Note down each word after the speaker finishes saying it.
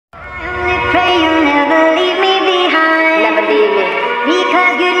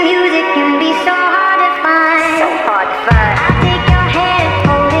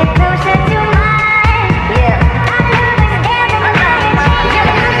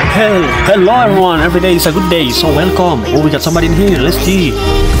Hello everyone, every day is a good day, so welcome. Oh, we got somebody in here, let's see,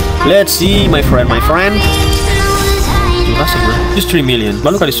 my friend. Just 3 million,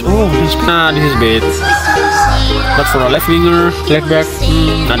 but look at this. Oh, this is bad. But for a left winger, left back,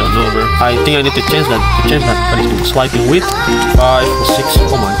 I don't know, bro. I think I need to change that, but it's swiping with 5 or 6,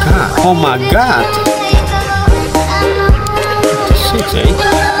 oh my god, 6, eh?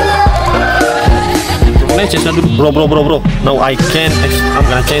 Let's change that dude. Bro. No, I can't. I'm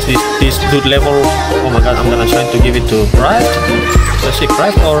gonna change this dude level. Oh my god, I'm gonna try to give it to cruyff. Let's see,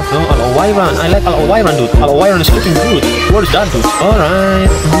 cruyff or no, almiron. I like almiron, dude. Almiron is looking good. What is that, dude?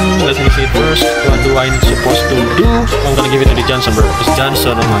 Alright. Let me see first. What do I supposed to do? I'm gonna give it to the Johnson, bro. This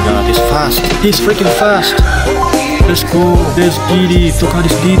Johnson, oh my god, he's fast. He's freaking fast. Let's go. Let's get it. Look at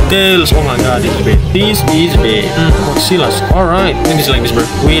these details. Oh my god, this is bad. Silas. Alright. This is like this, bro.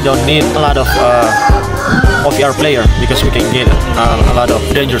 We don't need a lot of OVR player because we can get a lot of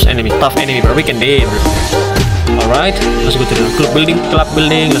dangerous enemy, tough enemy, bro. We can do it, bro. Alright, let's go to the club building.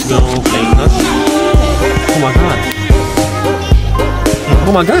 Let's go play. Oh my god.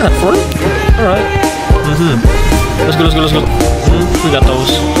 Oh my god, for it? Alright. Let's go. We got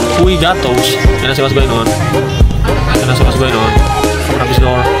those. Let's see what's going on. Open up this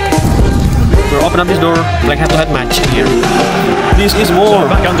door. We'll open up this door. Like head-to-head match in here. This is more. So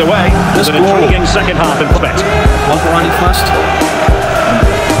back underway. Let's go. Intriguing second half in prospect. One for running fast.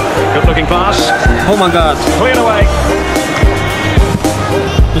 Good looking pass. Oh my god. Cleared away.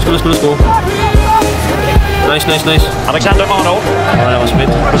 Let's go. Nice. Alexander Arnold. Alright, that was mid.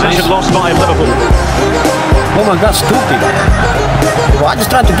 Possession lost by Liverpool. Oh my god, stupid. Bro, I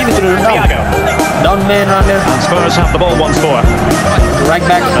just tried to give it to the down man around there. And Spurs have the ball once more. Right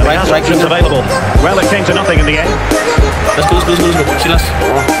back, and right available. Well, it came to nothing in the end. Let's go. Silas.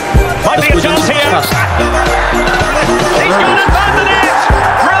 Might be a chance here. He's gone and found it.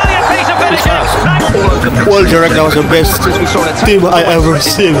 Brilliant piece of finishing. Well, Jarek, that was the best team I ever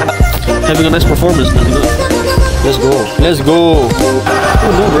seen. Having a nice performance. Let's go.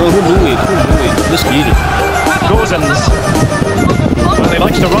 Oh no, bro, who do it? Let's get it. Gozens. Well, he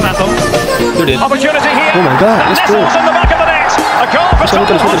likes to run at them. Opportunity here. Oh my god, let's go. In the back of the net. A goal for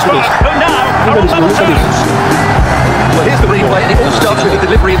Tottenham Hotspur, who now are on the terms. Well, here's the replay, and it all starts with the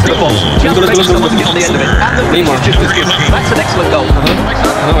delivery into the box. Just someone to get on the end of it. And the finish is just brilliant. That's an excellent goal.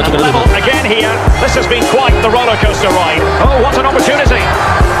 Level again here. This has been quite the roller coaster ride. Oh, what an opportunity!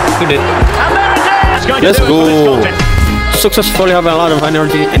 He did. And there it is. Let's go. Successfully have a lot of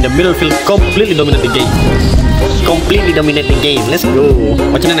energy, and the middle field completely dominate the game. Let's go.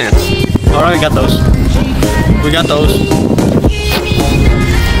 Watching the nets. Alright, we got those.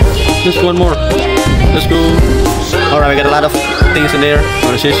 Just one more. Let's go. Alright, we got a lot of things in there.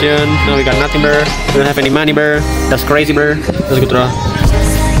 Position. No, we got nothing, bro. We don't have any money, bro. That's crazy, bro. Let's go to the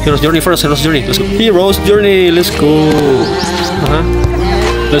Hero's Journey first. Let's go. Hero's Journey. Let's go.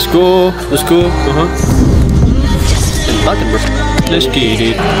 Let's go. Let's get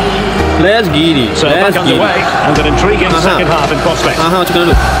it. So back underway and an intriguing second half in prospect. What you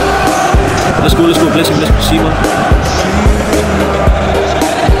gonna do? Let's go. Bless him. See man.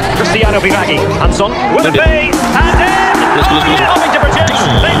 Cristiano Biraghi. Hanson with a fade. And in. Let's go. Nothing to project.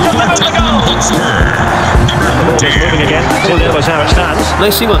 They took them over the goal. The ball is moving again. 2-0 is how it stands.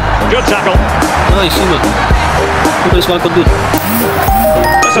 Nice, Sima. Good tackle. Nice, Sima. Look at this one, good.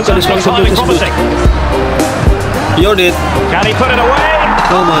 This is promising. You did. Can he put it away?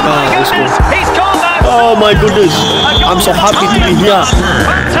 Oh my god, let's go. He's caught that. Oh my goodness. I'm so happy to be here.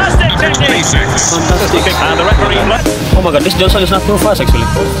 Fantastic technique. Fantastic. And the referee. Oh my god, this Johnson is not too fast actually.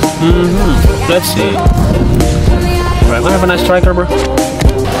 Let's see. Alright, I have a nice striker, bro.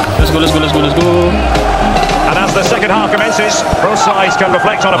 Let's go. And as the second half commences, both sides can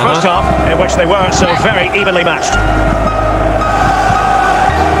reflect on a first half in which they were so very evenly matched.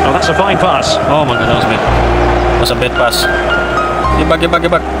 Oh, that's a fine pass. Oh my god, that was bad. That's a bad pass. Get back. Come on,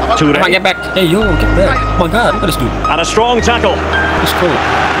 get back. Hey, yo, get back. Oh my god, look at this dude. And a strong tackle. Let's go.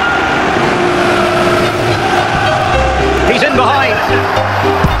 He's in behind.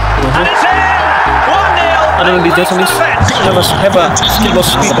 And it's in! 1-0. I don't know, Johnson is have a skill of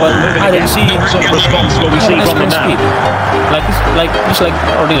speed, but I didn't see what response will we see from him now. Just like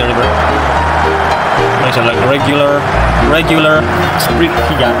ordinary, bro. Nice, like regular sprint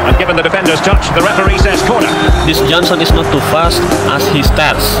he got. And given the defender's touch, the referee says corner. This Johnson is not too fast as his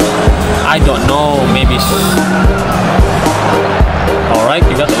stats. I don't know, maybe. Alright,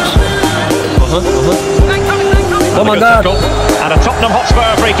 you got those. Oh my God. And a Tottenham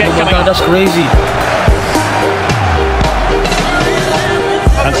Hotspur free kick coming up. That's crazy.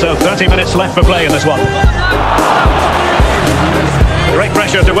 And so 30 minutes left for play in this one. Great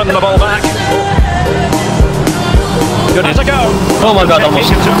pressure to win the ball back. Good as a go. Oh my God,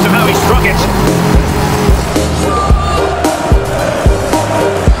 almost. In terms of how he struck it.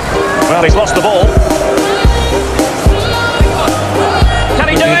 Well, he's lost the ball. Can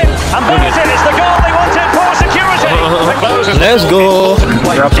he do it? And there it is, the goal they wanted for security. Let's go.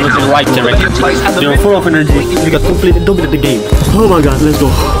 You're absolutely right, Derek. You're full of energy. You got completely dominated the game. Oh my God, let's go.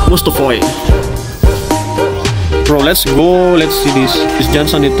 Mustafa. Bro, let's go. Let's see this. This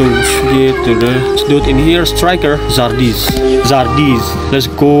Johnson need to get to the dude in here. Striker, Zardiz. Let's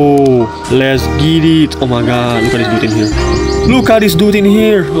go. Let's get it. Oh my God, look at this dude in here. Look at this dude in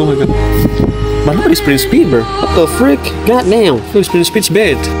here. Oh my God. But look at his sprint speed, bro. What the frick? God damn. Look, sprint speed's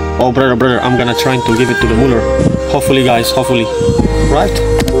bad. Oh, brother, I'm gonna try to give it to the Muller. Hopefully, guys. Hopefully. Right?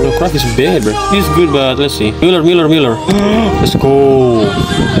 No, crap is bad, bro. He's good, but let's see. Muller. Let's go.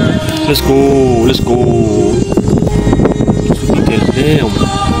 Damn.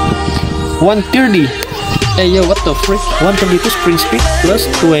 130. Hey yo, what the frick? 122 sprint speed plus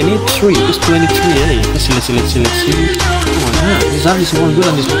 23 is 23. Hey, let's see. Oh my God, Zari is more good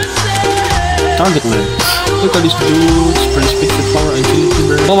on this target, man. Look at this dude. Sprint speed, power, agility,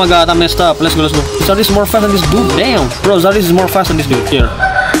 bro. Oh my God, I messed up. Let's go. Zari is more fast than this dude. Damn, bro, Zari is more fast than this dude. Here.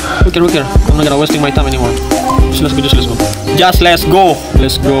 Look here. I'm not gonna wasting my time anymore. Just let's go.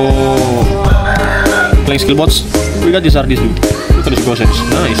 Let's go. Playing skill bots. We got this Zari dude. Look at this goal sense.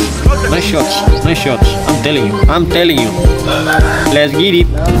 Nice shots. I'm telling you. Let's get it.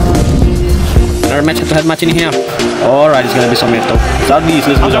 Another head-to-head match in here. Alright, it's gonna be some metal. Let's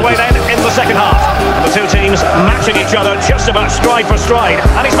go. Underway then in the second half. The two teams matching each other just about stride for stride.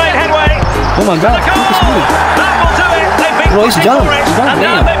 And he's made headway. Oh my God, look at this move. That will do it. They've been Bro, he's down. and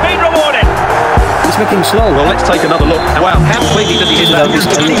now they've been rewarded. He's making slow. Well, let's take another look. Wow, how cleanly does he hit that? What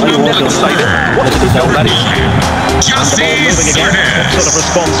a good goal that is. And the ball moving again. What sort of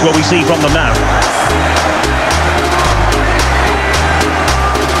response will we see from them now?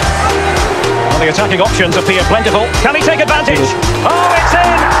 Well, the attacking options appear plentiful. Can he take advantage? Oh, it's in!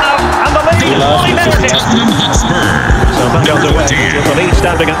 And the lead is fully merited. So back underway with the lead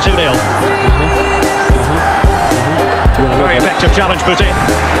standing at 2-0. Very effective challenge put in.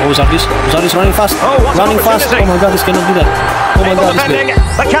 Oh, Zardi's running fast. Running fast. Oh my God, this cannot do that. Oh my God, this defending,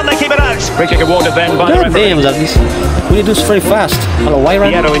 but can they keep it out? Free kick awarded then by the referee. Damn, Zardi's. We need to do this very fast. Hello, why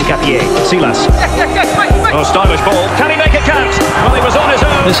run? Piero in Capier. Silas. Oh, stylish ball. Can he make it count? Well, he was on his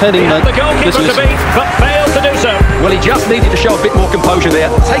own. He's heading he had the goalkeeper to beat, but failed to do so. Well, he just needed to show a bit more composure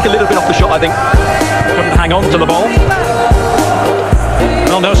there. Take a little bit off the shot, I think. Couldn't hang on to the ball.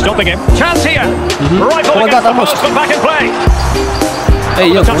 Well, no stopping him. Chance here. Rifle against the post, but back in play. Hey,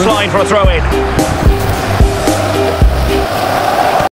 yo, touchline for a throw in.